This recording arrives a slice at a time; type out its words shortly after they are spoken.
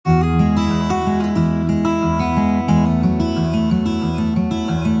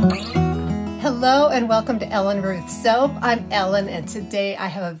Hello and welcome to Ellen Ruth Soap. I'm Ellen and today I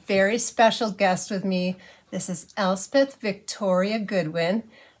have a very special guest with me. This is Elspeth Victoria Goodwin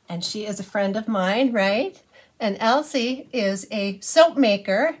and she is a friend of mine, right? And Elsie is a soap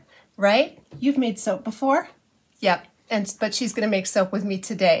maker, right? You've made soap before? Yep, but she's going to make soap with me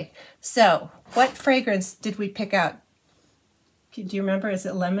today. So what fragrance did we pick out? Do you remember? Is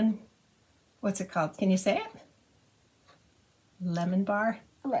it lemon? What's it called? Can you say it? Lemon bar?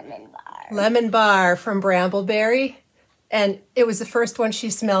 Lemon bar. Lemon bar from Brambleberry. And it was the first one she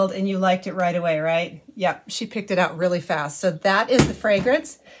smelled and you liked it right away, right? Yep, she picked it out really fast. So that is the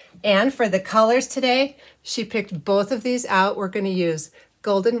fragrance. And for the colors today, she picked both of these out. We're going to use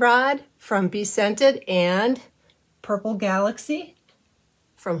Goldenrod from Be Scented and Purple Galaxy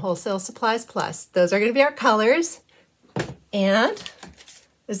from Wholesale Supplies Plus. Those are going to be our colors. And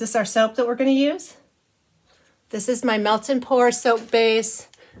is this our soap that we're going to use? This is my Melt and Pour soap base.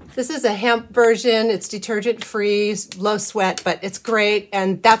 This is a hemp version. It's detergent free, low sweat, but it's great.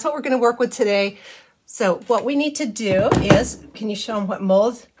 And that's what we're going to work with today. So what we need to do is, can you show them what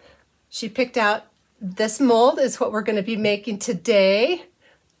mold? She picked out this mold is what we're going to be making today.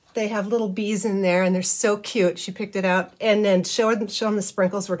 They have little bees in there and they're so cute. She picked it out. And then show them the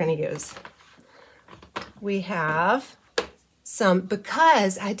sprinkles we're going to use. We have some,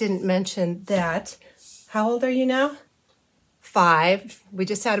 because I didn't mention that. How old are you now? 5. We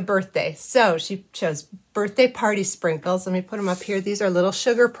just had a birthday. So she chose birthday party sprinkles. Let me put them up here. These are little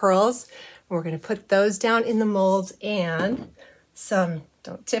sugar pearls. We're going to put those down in the mold and some,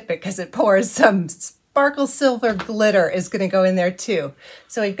 don't tip it because it pours, some sparkle silver glitter is going to go in there too.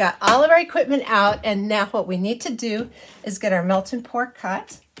 So we've got all of our equipment out and now what we need to do is get our melt and pour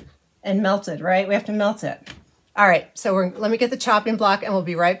cut and melted, right? We have to melt it. All right, so let me get the chopping block and we'll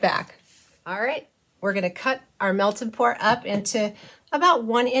be right back. All right. We're going to cut our melt and pour up into about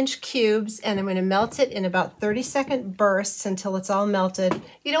 1-inch cubes and I'm going to melt it in about 30-second bursts until it's all melted.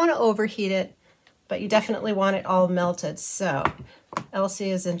 You don't want to overheat it, but you definitely want it all melted. So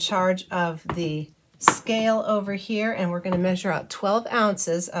Elsie is in charge of the scale over here and we're going to measure out 12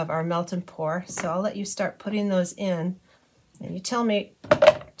 ounces of our melt and pour. So I'll let you start putting those in and you tell me,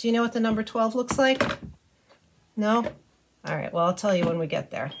 do you know what the number 12 looks like? No? All right, well, I'll tell you when we get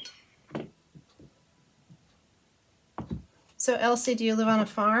there. So Elsie, do you live on a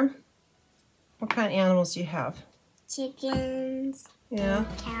farm? What kind of animals do you have? Chickens. Yeah.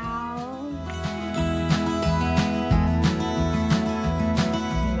 Cows. Do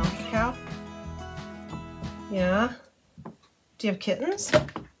you milk a cow? Yeah. Do you have kittens?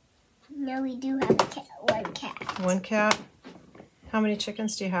 No, we do have a cat. One cat. One cat. How many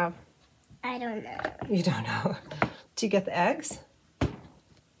chickens do you have? I don't know. You don't know. Do you get the eggs?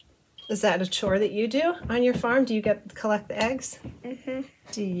 Is that a chore that you do on your farm? Do you collect the eggs? Mm-hmm.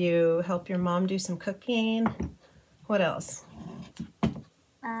 Do you help your mom do some cooking? What else?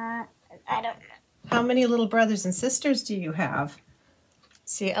 I don't know. How many little brothers and sisters do you have?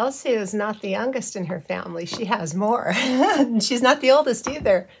 See, Elsie is not the youngest in her family. She has more. And she's not the oldest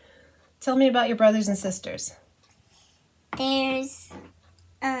either. Tell me about your brothers and sisters. There's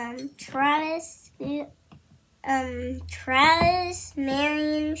Travis,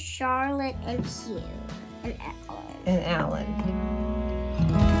 Marion, Charlotte, and Hugh, and Alan. And Alan.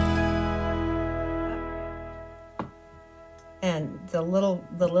 And the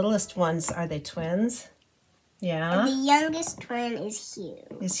littlest ones, are they twins? Yeah. And the youngest twin is Hugh.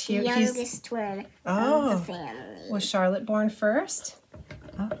 Is Hugh? The youngest twin of the family. Was Charlotte born first?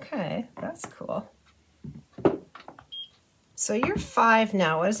 Okay, that's cool. So you're 5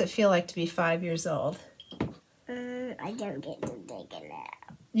 now. What does it feel like to be 5 years old? I don't get to take a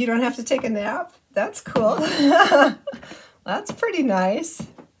nap. You don't have to take a nap? That's cool. That's pretty nice.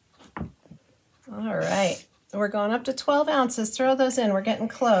 All right. We're going up to 12 ounces. Throw those in. We're getting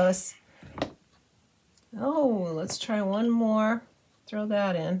close. Oh, let's try one more. Throw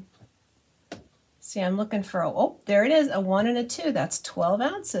that in. See, I'm looking for oh, there it is, a 1 and a 2. That's 12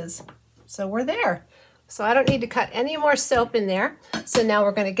 ounces. So we're there. So I don't need to cut any more soap in there. So now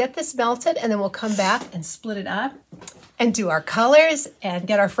we're going to get this melted and then we'll come back and split it up and do our colors and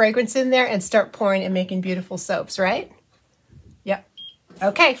get our fragrance in there and start pouring and making beautiful soaps, right? Yep.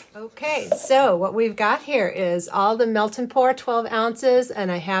 Okay. Okay, so what we've got here is all the melt and pour, 12 ounces, and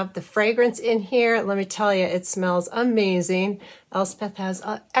I have the fragrance in here. Let me tell you, it smells amazing. Elspeth has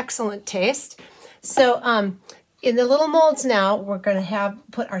an excellent taste. So, in the little molds now, we're going to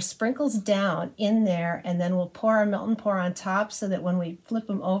put our sprinkles down in there, and then we'll pour our melt and pour on top so that when we flip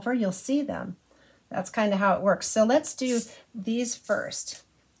them over, you'll see them. That's kind of how it works. So let's do these first.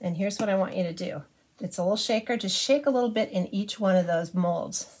 And here's what I want you to do. It's a little shaker. Just shake a little bit in each one of those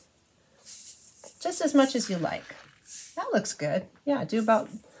molds. Just as much as you like. That looks good. Yeah, do about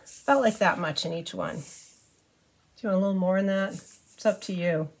like that much in each one. Do you want a little more in that? It's up to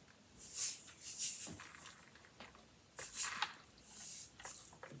you.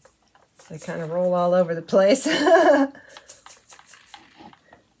 They kind of roll all over the place. Does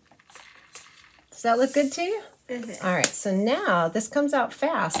that look good to you? Mm-hmm. All right, so now this comes out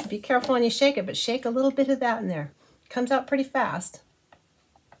fast. Be careful when you shake it, but shake a little bit of that in there. It comes out pretty fast.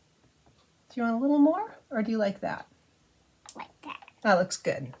 Do you want a little more, or do you like that? Like that. That looks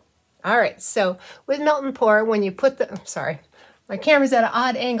good. All right, so with melt and pour, when you put the, sorry, my camera's at an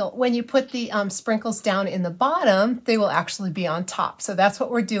odd angle. When you put the sprinkles down in the bottom, they will actually be on top. So that's what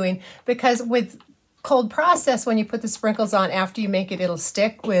we're doing, because with cold process, when you put the sprinkles on after you make it, it'll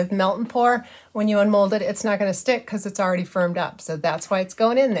stick. With melt and pour, when you unmold it, it's not going to stick because it's already firmed up. So that's why it's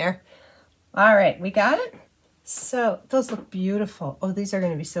going in there. All right, we got it? So those look beautiful. Oh, these are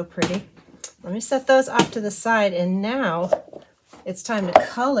going to be so pretty. Let me set those off to the side, and now it's time to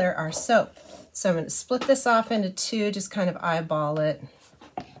color our soap. So I'm going to split this off into two, just kind of eyeball it.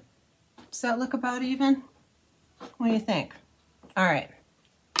 Does that look about even? What do you think? All right.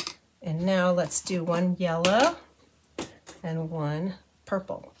 And now let's do one yellow and one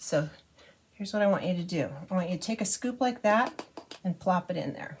purple. So here's what I want you to do. I want you to take a scoop like that and plop it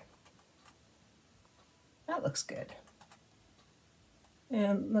in there. That looks good.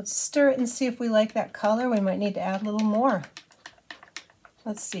 And let's stir it and see if we like that color. We might need to add a little more.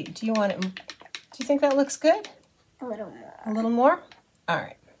 Let's see. Do you want it? Do you think that looks good? A little more. A little more? All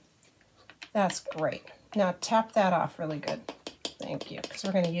right. That's great. Now tap that off really good. Thank you, because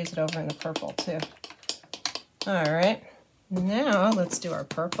we're going to use it over in the purple too. All right. Now let's do our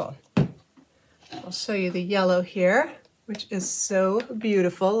purple. I'll show you the yellow here, which is so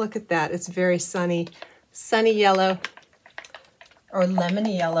beautiful. Look at that. It's very sunny yellow, or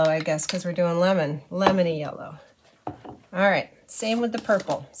lemony yellow, I guess, because we're doing lemony yellow. All right. Same with the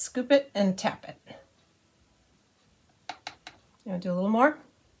purple. Scoop it and tap it. You want to do a little more?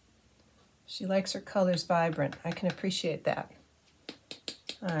 She likes her colors vibrant. I can appreciate that.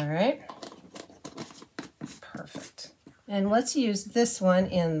 All right. Perfect. And let's use this one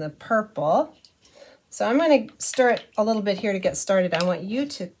in the purple. So I'm going to stir it a little bit here to get started. I want you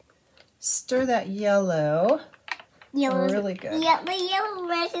to stir that yellow really good. Yeah, the yellow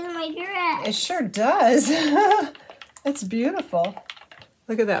matches my dress. It sure does. It's beautiful.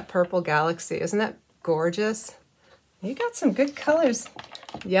 Look at that purple galaxy. Isn't that gorgeous? You got some good colors.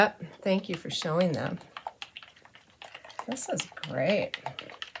 Yep. Thank you for showing them. This is great.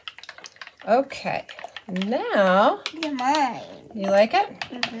 Okay. Now. You're mine. You like it?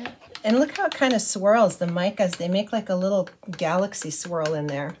 Mm-hmm. And look how it kind of swirls. The micas, they make like a little galaxy swirl in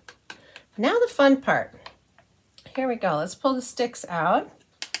there. Now the fun part. Here we go. Let's pull the sticks out.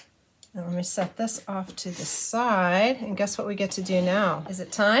 And let me set this off to the side. And guess what we get to do now? Is it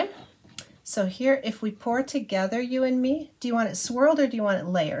time? So here, if we pour together, you and me, do you want it swirled or do you want it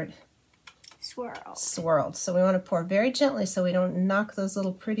layered? Swirl. Swirled. So we want to pour very gently so we don't knock those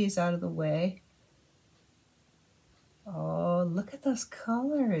little pretties out of the way. Oh, look at those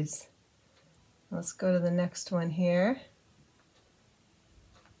colors. Let's go to the next one here.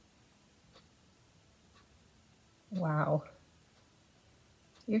 Wow.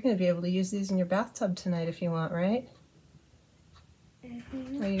 You're going to be able to use these in your bathtub tonight if you want, right?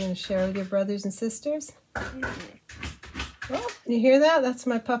 Mm-hmm. Are you going to share with your brothers and sisters? Mm-hmm. Oh, you hear that? That's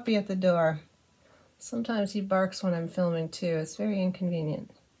my puppy at the door. Sometimes he barks when I'm filming too. It's very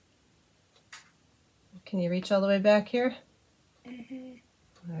inconvenient. Can you reach all the way back here?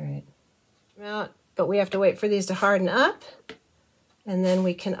 Mm-hmm. All right. Well, but we have to wait for these to harden up, and then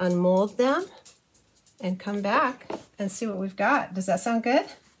we can unmold them and come back and see what we've got. Does that sound good?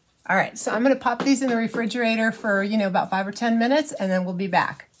 All right, so I'm going to pop these in the refrigerator for, about 5 or 10 minutes, and then we'll be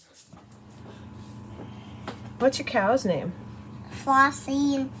back. What's your cow's name?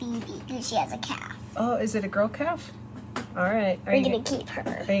 Flossie and Phoebe, because she has a calf. Oh, is it a girl calf? All right. We're going to keep her.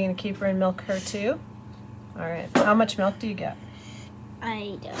 Are you going to keep her and milk her too? All right. How much milk do you get?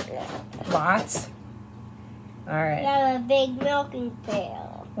 I don't know. Lots? All right. I have a big milking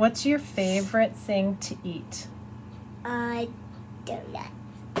pail. What's your favorite thing to eat? Donuts.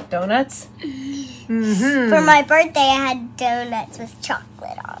 Donuts? Mm-hmm. For my birthday, I had donuts with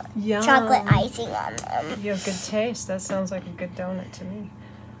chocolate on them. Yum. Chocolate icing on them. You have good taste. That sounds like a good donut to me.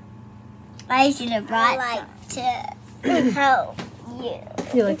 I should have brought to help you.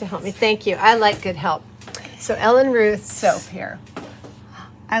 You like to help me. Thank you. I like good help. So Ellen Ruth soap here.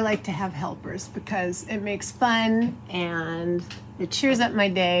 I like to have helpers because it makes fun and it cheers up my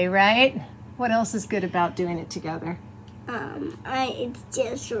day, right? What else is good about doing it together? It's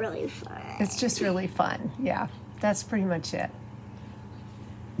just really fun. It's just really fun. Yeah, that's pretty much it.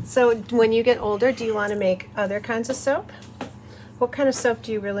 So when you get older, do you want to make other kinds of soap? What kind of soap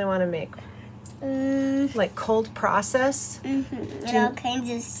do you really want to make? Like cold process? And all kinds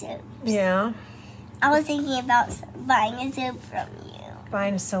of soaps. Yeah. I was thinking about buying a soap from you.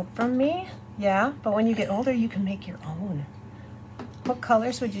 Buying a soap from me? Yeah, but when you get older, you can make your own. What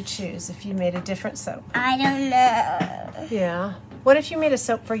colors would you choose if you made a different soap? I don't know. Yeah. What if you made a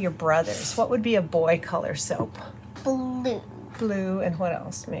soap for your brothers? What would be a boy color soap? Blue. Blue, and what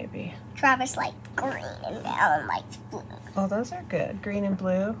else maybe? Travis liked green and Alan liked blue. Oh, those are good. Green and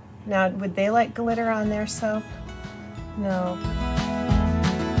blue. Now, would they like glitter on their soap? No.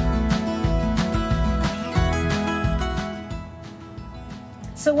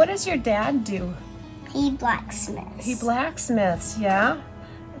 So what does your dad do? He blacksmiths. He blacksmiths, yeah?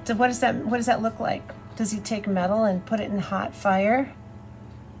 So what does that look like? Does he take metal and put it in hot fire?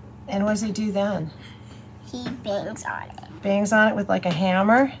 And what does he do then? He bangs on it. Bangs on it with like a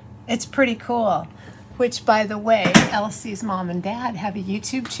hammer? It's pretty cool. Which, by the way, Elsie's mom and dad have a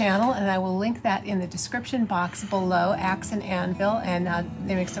YouTube channel, and I will link that in the description box below, Axe and Anvil, and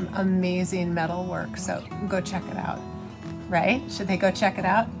they make some amazing metal work, so go check it out. Right? Should they go check it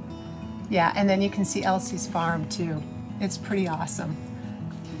out? Yeah, and then you can see Elsie's farm too. It's pretty awesome.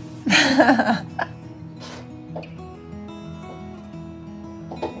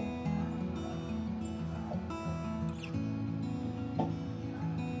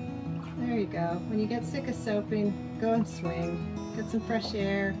 There you go. When you get sick of soaping, go and swing. Get some fresh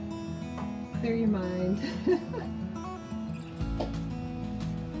air. Clear your mind.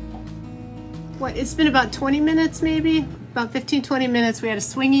 What, it's been about 20 minutes maybe? About 15-20 minutes. We had a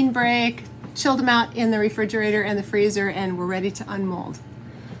swinging break, chilled them out in the refrigerator and the freezer, and we're ready to unmold.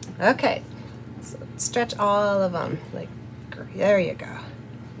 Okay, so stretch all of them. Like, there you go.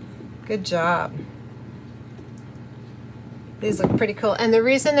 Good job. These look pretty cool. And the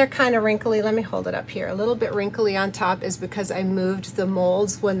reason they're kind of wrinkly, let me hold it up here, a little bit wrinkly on top is because I moved the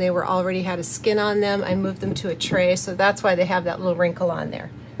molds when they were already had a skin on them. I moved them to a tray, so that's why they have that little wrinkle on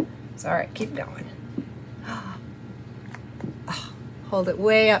there. So, all right, keep going. Hold it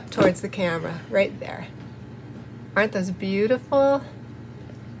way up towards the camera, right there. Aren't those beautiful?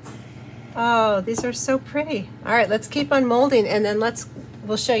 Oh, these are so pretty. All right, let's keep on molding, and then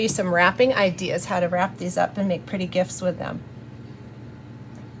we'll show you some wrapping ideas, how to wrap these up and make pretty gifts with them.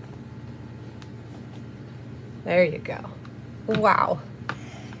 There you go. Wow.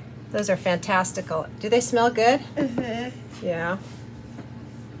 Those are fantastical. Do they smell good? Mm-hmm. Yeah.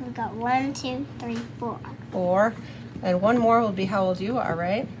 We've got 1, 2, 3, 4. 4. And one more will be how old you are,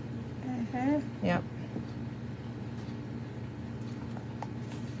 right? Mm-hmm. Yep.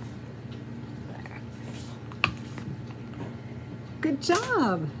 Good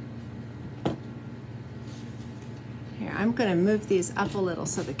job. Here, I'm going to move these up a little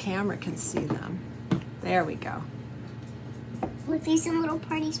so the camera can see them. There we go. Look, there's some little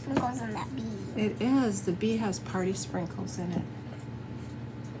party sprinkles on that bee. It is. The bee has party sprinkles in it.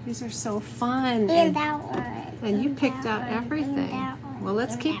 These are so fun. And that one. And you picked out everything. Well,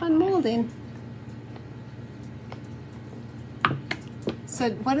 let's keep on molding. So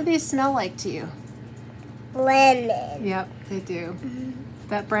what do these smell like to you? Lemon. Yep, they do.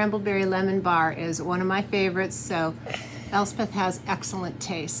 That Brambleberry Lemon Bar is one of my favorites, so Elspeth has excellent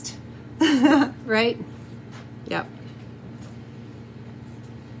taste. Right? Yep.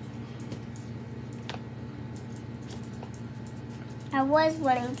 I was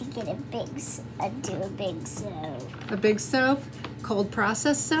wanting to get do a big soap. A big soap? Cold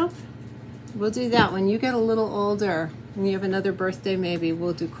process soap? We'll do that when you get a little older. When you have another birthday, maybe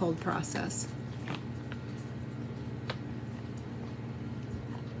we'll do cold process.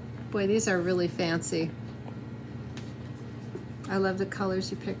 Boy, these are really fancy. I love the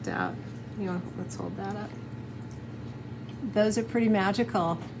colors you picked out. Let's hold that up. Those are pretty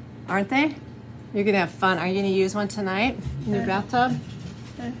magical, aren't they? You're gonna have fun. Are you gonna use one tonight in your bathtub?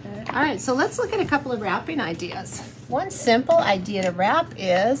 All right, so let's look at a couple of wrapping ideas. One simple idea to wrap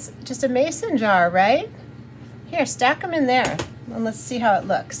is just a mason jar, right? Here, stack them in there, and let's see how it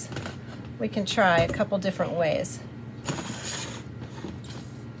looks. We can try a couple different ways.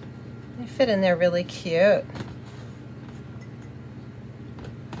 They fit in there really cute.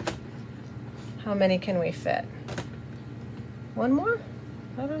 How many can we fit? One more?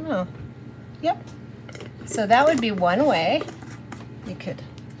 I don't know. Yep. So that would be one way. You could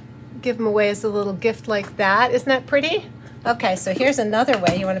give them away as a little gift like that. Isn't that pretty? Okay, so here's another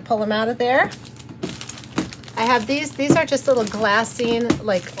way. You want to pull them out of there? I have these. These are just little glassine,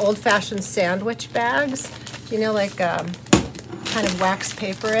 like old-fashioned sandwich bags. you know, like kind of wax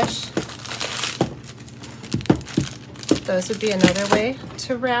paperish. Those would be another way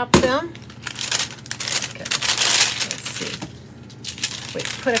to wrap them. Okay, let's see. We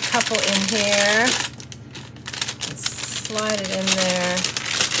put a couple in here and slide it in there.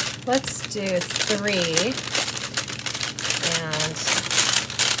 Let's do 3. And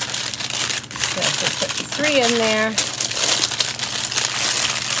so we'll put 3 in there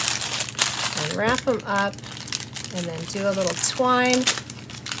and wrap them up, and then do a little twine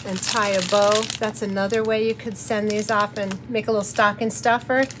and tie a bow. That's another way you could send these off and make a little stocking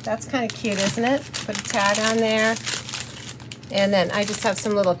stuffer. That's kind of cute, isn't it? Put a tag on there. And then I just have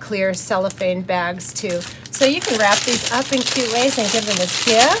some little clear cellophane bags too. So you can wrap these up in cute ways and give them as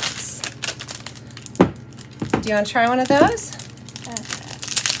gifts. Do you want to try one of those?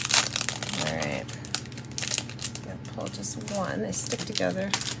 All right. Gonna pull just one. They stick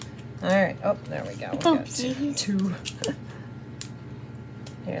together. All right. Oh, there we go. We got 2.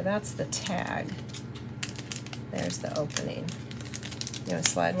 Here, that's the tag. There's the opening. You want to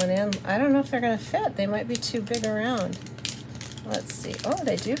slide one in? I don't know if they're going to fit. They might be too big around. Let's see. Oh,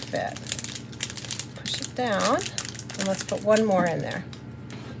 they do fit. Push it down, and let's put one more in there.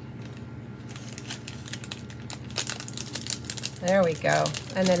 There we go.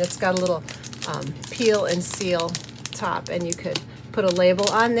 And then it's got a little peel and seal top, and you could put a label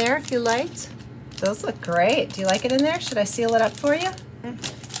on there if you liked. Those look great. Do you like it in there? Should I seal it up for you?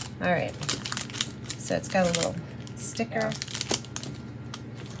 All right, so it's got a little sticker.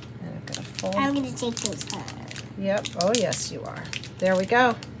 And I'm gonna fold. I'm gonna take those out. Yep, oh yes you are. There we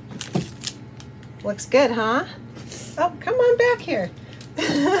go. Looks good, huh? Oh, come on back here.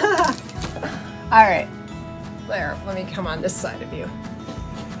 All right, there, let me come on this side of you.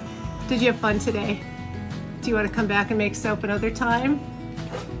 Did you have fun today? Do you want to come back and make soap another time?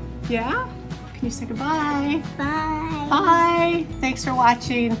 Yeah? Can you say goodbye? Bye. Bye. Thanks for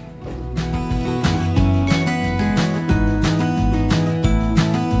watching.